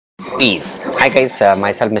PEASE. Hi guys,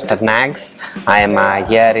 myself Mr.NAGS. I am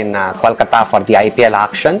here in Kolkata for the IPL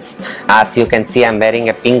auctions. As you can see, I am wearing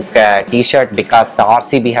a pink t-shirt because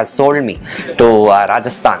RCB has sold me to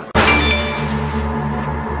Rajasthan.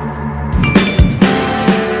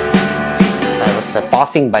 I was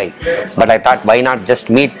passing by, but I thought why not just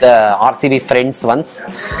meet the RCB friends once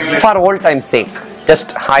for old time's sake.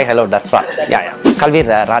 Just hi, hello, that's all. Yeah. Kalvir,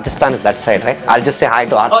 Rajasthan is that side, right? I'll just say hi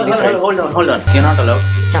to RCB friends. Hold on. You're not allowed.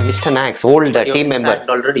 Yeah, Mr.NAGS, old team member.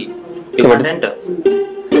 Already. You can't enter.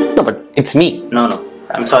 No, but it's me. No.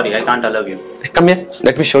 I'm sorry, I can't allow you. Come here,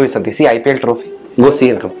 let me show you something. See, IPL trophy. Go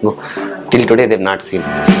see and come. Go. Till today, they've not seen.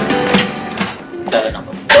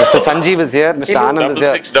 Mr. Sanjeev is here. Mr. Anand is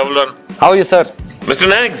here. 611. How are you, sir?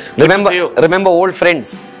 Mr.NAGS, remember old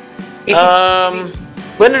friends.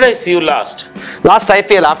 When did I see you last? Last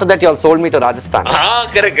IPL. After that, you all sold me to Rajasthan.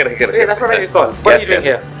 Correct. Yeah, that's what I recall. What are you doing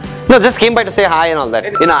here? No, just came by to say hi and all that.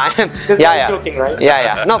 You know, I am. Yeah. Joking, right?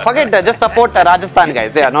 Yeah. No, forget that. Just support Rajasthan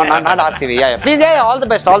guys. Yeah, no, not RCB. Yeah. Please, all the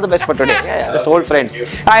best for today. Yeah. Just old friends.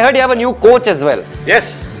 I heard you have a new coach as well.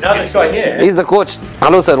 Yes. Now this guy here. He's the coach.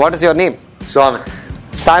 Hello, sir. What is your name? Simon.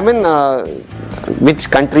 Simon,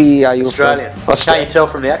 which country are you Australian. from? Can't you tell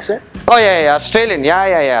from the accent? Oh, yeah, Australian.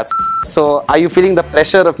 Yeah. So, are you feeling the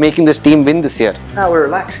pressure of making this team win this year? No, we're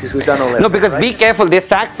relaxed because we've done all that. No, because be careful. They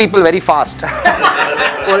sack people very fast.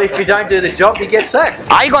 Well, if you don't do the job, you get sacked.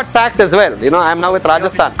 I got sacked as well. You know, I am now with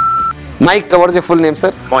Rajasthan. Mike, what is your full name,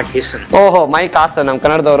 sir? Mike Hisson. Oh, Mike Hassan. I'm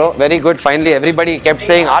Kannadavaru. Very good. Finally, everybody kept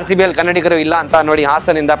saying RCBL Kannadikaru illa anta nodi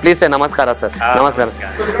Hassan inda. Please say namaskara, sir.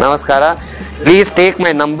 Namaskara. Please take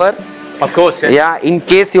my number. Of course, Yeah, in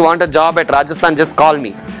case you want a job at Rajasthan, just call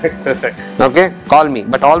me. Perfect. Okay? Call me.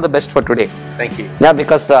 But all the best for today. Thank you. Yeah,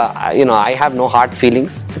 because, I have no hard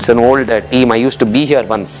feelings. It's an old team. I used to be here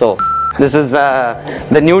once. So, this is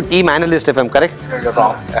the new team analyst, if I'm correct. You're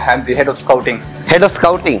wrong. I'm the head of scouting. Head of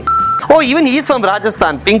scouting. Oh, even he's from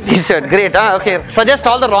Rajasthan. Pink t-shirt. Great, huh? Okay. Suggest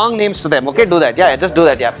all the wrong names to them. Okay, do that. Yeah, just do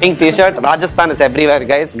that. Yeah. Pink t-shirt. Rajasthan is everywhere,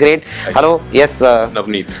 guys. Great. Hello. Yes.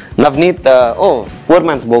 Navneet. Oh, poor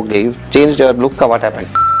man's Bogle. You changed your look. What happened?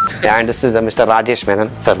 Yeah, and this is Mr. Rajesh Menon.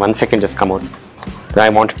 Sir, 1 second. Just come on. I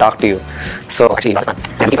want to talk to you. So, actually,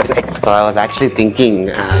 I was actually thinking,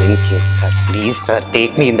 in case, sir, please, sir,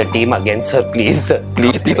 take me in the team again, sir. Please, sir.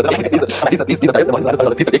 Please.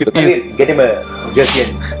 Get him a jersey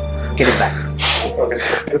and get him back.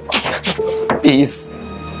 Peace.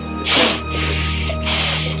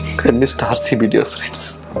 I missed RCB, dear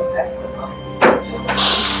friends.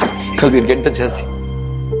 Kalvir, get the jersey.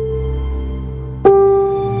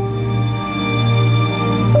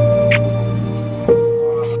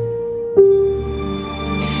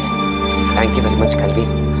 Thank you very much, Kalvir.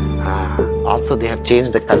 Also, they have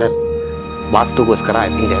changed the color. Vastu Goskara, I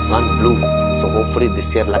think they have gone blue. So hopefully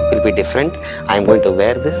this year luck will be different. I am going to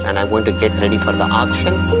wear this and I am going to get ready for the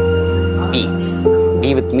auctions. Peace.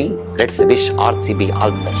 Be with me. Let's wish RCB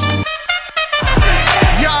all the best.